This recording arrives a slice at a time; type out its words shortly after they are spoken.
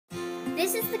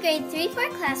grade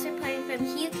 3-4 class reporting from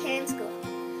Hugh Cairn School.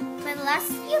 For the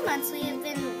last few months, we have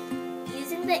been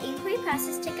using the inquiry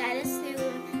process to guide us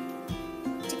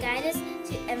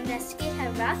to investigate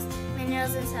how rocks,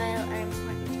 minerals, and soil are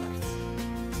important to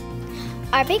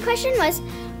us. Our big question was,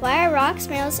 why are rocks,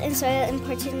 minerals, and soil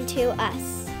important to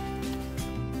us?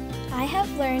 I have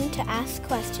learned to ask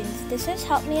questions. This has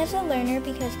helped me as a learner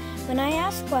because when I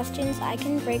ask questions, I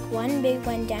can break one big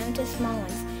one down to small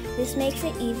ones. This makes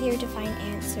it easier to find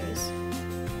answers.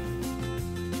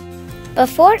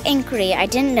 Before inquiry, I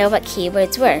didn't know what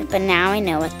keywords were, but now I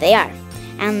know what they are,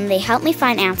 and they help me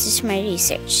find answers to my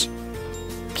research.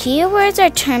 Keywords are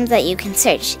terms that you can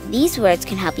search. These words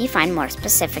can help you find more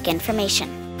specific information.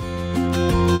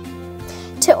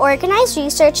 To organize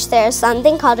research, there is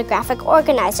something called a graphic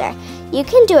organizer. You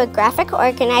can do a graphic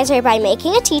organizer by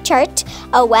making a T-chart,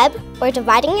 a web, or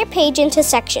dividing your page into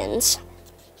sections.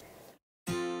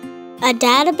 A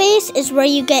database is where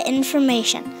you get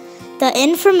information. The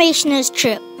information is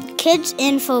true. Kids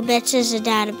Info Bits is a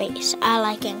database. I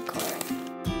like Inquiry.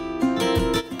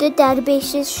 The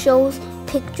databases shows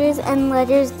pictures and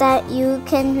letters that you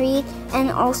can read,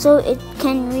 and also it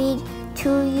can read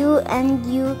to you and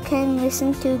you can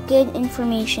listen to good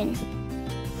information.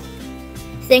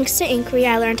 Thanks to Inquiry,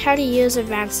 I learned how to use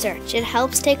advanced search. It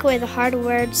helps take away the hard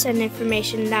words and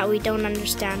information that we don't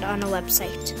understand on a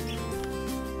website.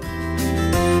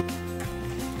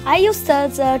 I use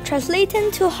the translator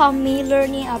to help me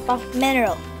learning about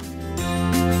mineral.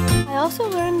 I also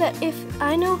learned that if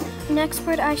I know an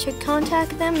expert, I should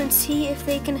contact them and see if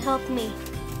they can help me.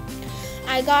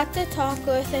 I got to talk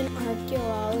with an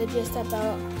archaeologist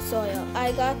about soil.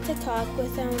 I got to talk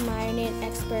with a mining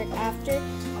expert. After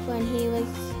when he was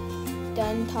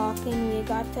done talking, we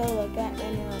got to look at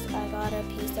minerals. I got a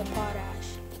piece of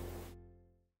potash.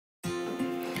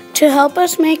 To help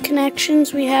us make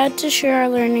connections, we had to share our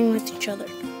learning with each other.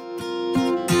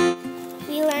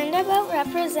 We learned about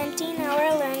representing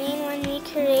our learning when we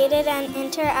created an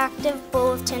interactive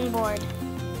bulletin board.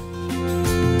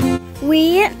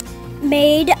 We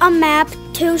made a map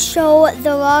to show the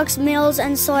rocks, minerals,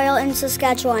 and soil in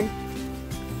Saskatchewan.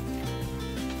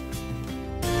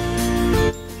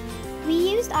 We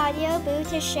used AudioBoo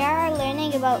to share our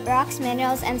learning about rocks,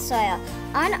 minerals, and soil.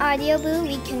 On AudioBoo,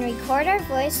 we can record our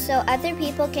voice so other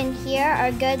people can hear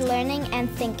our good learning and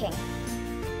thinking.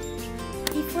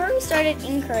 Before we started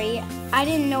Inquiry, I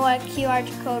didn't know what a QR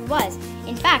code was.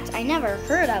 In fact, I never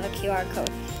heard of a QR code.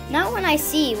 Now when I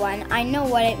see one, I know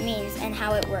what it means and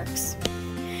how it works.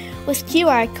 With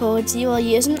QR codes, you will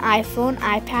use an iPhone,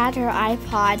 iPad, or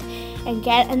iPod and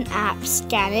get an app,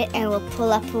 scan it, and it will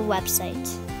pull up a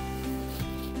website.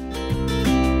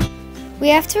 We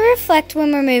have to reflect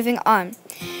when we're moving on,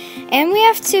 and we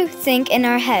have to think in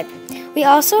our head. We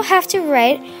also have to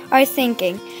write our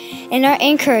thinking in our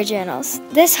Inquiry journals.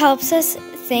 This helps us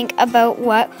think about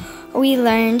what we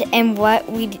learned and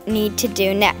what we need to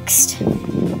do next.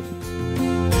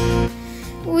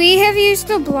 We have used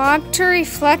the blog to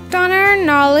reflect on our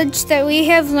knowledge that we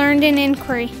have learned in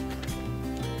Inquiry.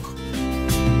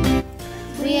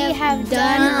 We have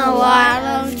done a lot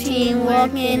of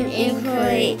teamwork in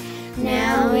Inquiry.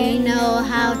 Now we know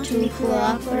how to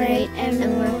cooperate and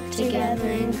work together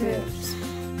in groups.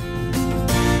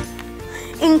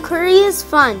 Inquiry is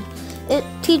fun. It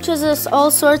teaches us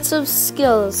all sorts of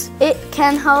skills. It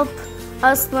can help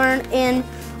us learn in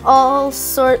all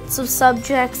sorts of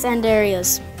subjects and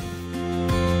areas.